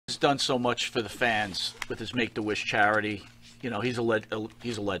done so much for the fans with his Make-A-Wish charity. You know, he's a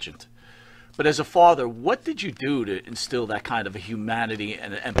legend. But as a father, what did you do to instill that kind of a humanity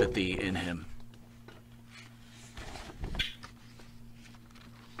and empathy in him?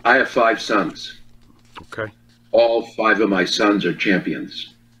 I have 5 sons. Okay. All 5 of my sons are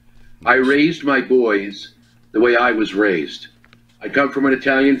champions. I raised my boys the way I was raised. I come from an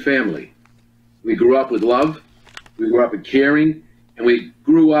Italian family. We grew up with love, we grew up with caring, and we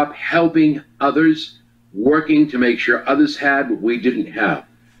grew up helping others, working to make sure others had what we didn't have.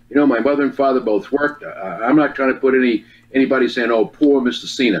 You know, my mother and father both worked. I'm not trying to put anybody saying, oh, poor Mr.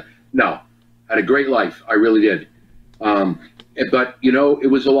 Cena. No, had a great life. I really did. But, you know, it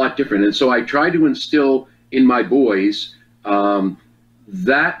was a lot different. And so I tried to instill in my boys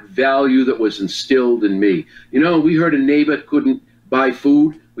that value that was instilled in me. You know, we heard a neighbor couldn't buy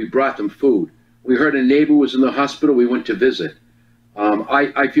food. We brought them food. We heard a neighbor was in the hospital. We went to visit.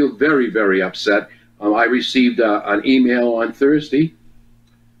 I feel very, very upset. I received an email on Thursday.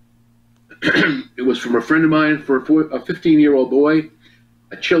 It was from a friend of mine for a 15-year-old boy,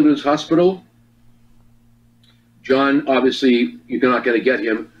 a children's hospital. John, obviously, you're not going to get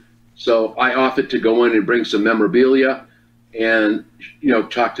him. So I offered to go in and bring some memorabilia and, you know,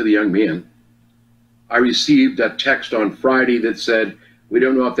 talk to the young man. I received a text on Friday that said, we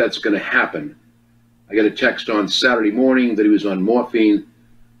don't know if that's going to happen. I got a text on Saturday morning that he was on morphine.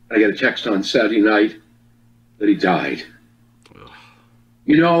 I got a text on Saturday night that he died.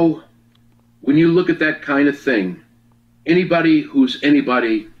 You know, when you look at that kind of thing, anybody who's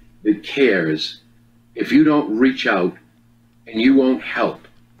anybody that cares, if you don't reach out and you won't help.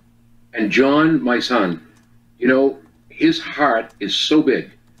 And John, my son, you know, his heart is so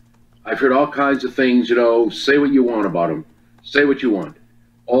big. I've heard all kinds of things, you know, say what you want about him. Say what you want.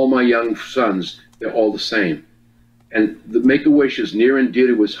 All my young sons, they're all the same. And the Make-A-Wish is near and dear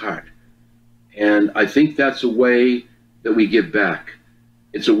to his heart. And I think that's a way that we give back.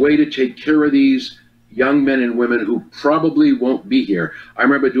 It's a way to take care of these young men and women who probably won't be here. I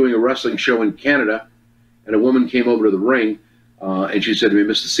remember doing a wrestling show in Canada, and a woman came over to the ring, and she said to me,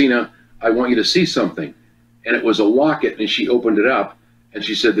 Mr. Cena, I want you to see something. And it was a locket, and she opened it up, and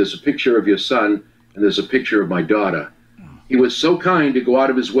she said, there's a picture of your son, and there's a picture of my daughter. He was so kind to go out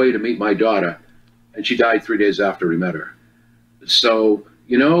of his way to meet my daughter, and she died 3 days after he met her. So,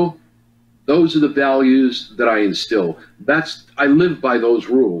 you know, those are the values that I instill. I live by those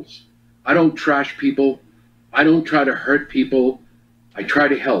rules. I don't trash people. I don't try to hurt people. I try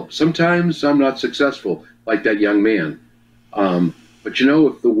to help. Sometimes I'm not successful, like that young man. But you know,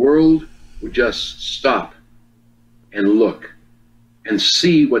 if the world would just stop and look and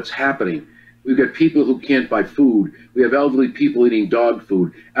see what's happening. We've got people who can't buy food. We have elderly people eating dog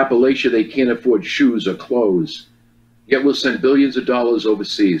food. Appalachia, they can't afford shoes or clothes. Yet we'll send billions of dollars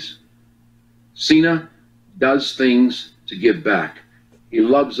overseas. Cena does things to give back. He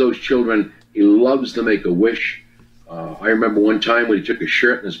loves those children. He loves to make a wish. I remember one time when he took a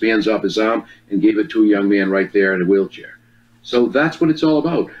shirt and his bands off his arm and gave it to a young man right there in a wheelchair. So that's what it's all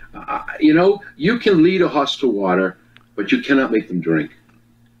about. You know, you can lead a horse to water, but you cannot make them drink.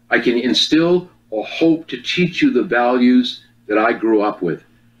 I can instill or hope to teach you the values that I grew up with,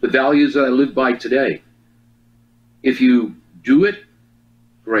 the values that I live by today. If you do it,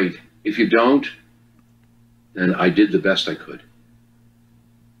 great. If you don't, then I did the best I could.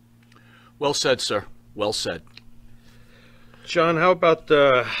 Well said, sir. Well said. John, how about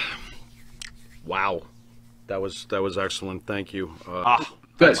wow, that was excellent. Thank you.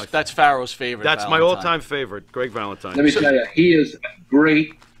 That's Pharaoh's favorite. That's Valentine. my all-time favorite, Greg Valentine. Let me tell you, he is a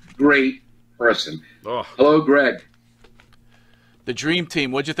great, great person. Oh. Hello, Greg. The Dream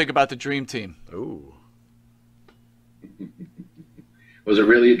Team. What'd you think about the Dream Team? Ooh. Was it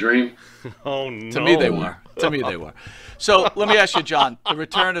really a dream? Oh, no. To me, they were. To me, they were. So let me ask you, John, the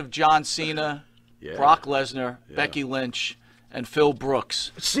return of John Cena, Brock Lesnar, Becky Lynch, and Phil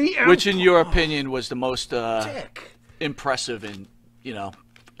Brooks. Which, in your opinion, was the most impressive in, you know,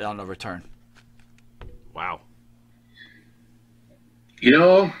 on the return? Wow. You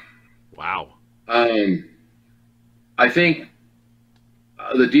know, wow. I think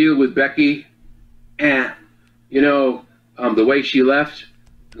the deal with Becky, you know, the way she left,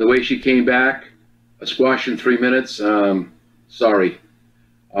 the way she came back, a squash in 3 minutes, sorry.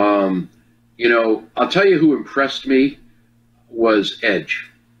 You know, I'll tell you who impressed me was Edge.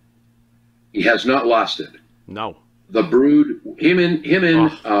 He has not lost it. No. The Brood, him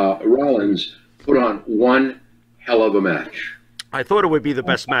and Rollins put on one hell of a match. I thought it would be the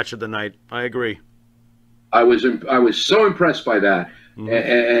best match of the night. I agree. I was so impressed by that. Mm-hmm.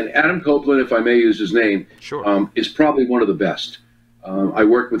 And Adam Copeland, if I may use his name, is probably one of the best. I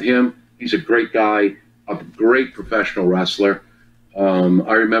worked with him. He's a great guy, a great professional wrestler.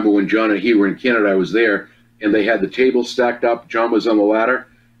 I remember when John and he were in Canada, I was there, and they had the table stacked up. John was on the ladder,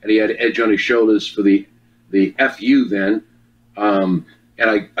 and he had Edge on his shoulders for the FU then.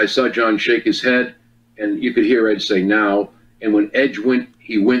 And I saw John shake his head, and you could hear Edge say, now. And when Edge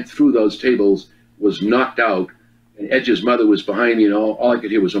went through those tables, was knocked out, and Edge's mother was behind me, and all I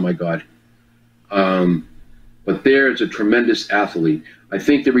could hear was, oh, my God. But there's a tremendous athlete. I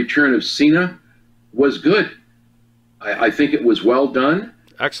think the return of Cena was good. I think it was well done.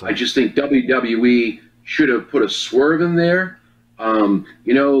 Excellent. I just think WWE should have put a swerve in there.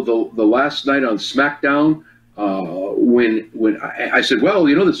 You know, the last night on SmackDown, when I said, well,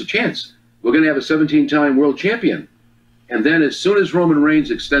 you know, there's a chance. We're going to have a 17-time world champion. And then as soon as Roman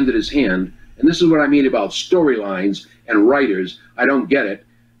Reigns extended his hand, and this is what I mean about storylines and writers, I don't get it.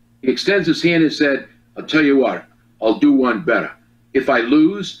 He extends his hand and said, I'll tell you what, I'll do one better. If I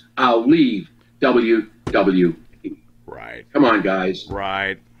lose, I'll leave WWE. Right. Come on, guys.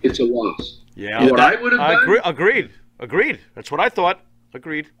 Right. It's a loss. Yeah. What I would have done. Agreed. That's what I thought.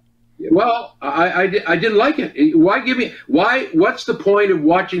 Agreed. Well, I didn't like it. Why give me? Why? What's the point of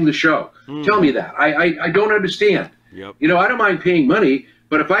watching the show? Tell me that. I don't understand. Yep. You know, I don't mind paying money,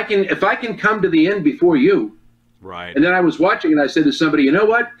 but if I can come to the end before you. Right. And then I was watching, and I said to somebody, you know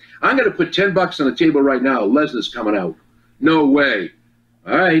what? I'm going to put $10 on the table right now. Lesnar's coming out. No way.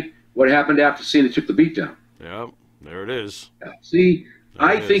 All right. What happened after Cena took the beatdown? Yep. There it is. See,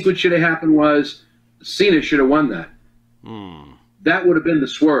 I think what should have happened was Cena should have won that. That would have been the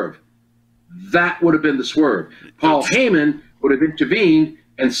swerve. That would have been the swerve. Paul Heyman would have intervened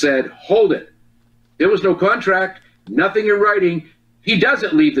and said, hold it. There was no contract, nothing in writing. He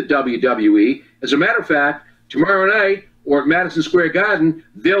doesn't leave the WWE. As a matter of fact, tomorrow night or at Madison Square Garden,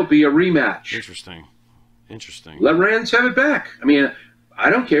 there'll be a rematch. Interesting. Let Rand have it back. I mean, I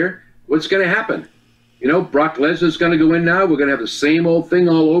don't care. What's going to happen? You know, Brock Lesnar's going to go in now. We're going to have the same old thing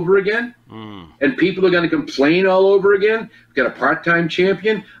all over again. And people are going to complain all over again. We've got a part-time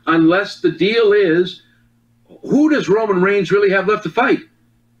champion. Unless the deal is, who does Roman Reigns really have left to fight?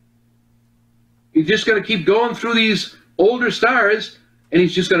 He's just going to keep going through these older stars, and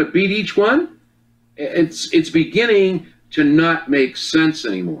he's just going to beat each one? It's beginning to not make sense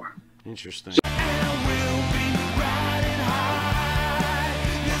anymore. Interesting.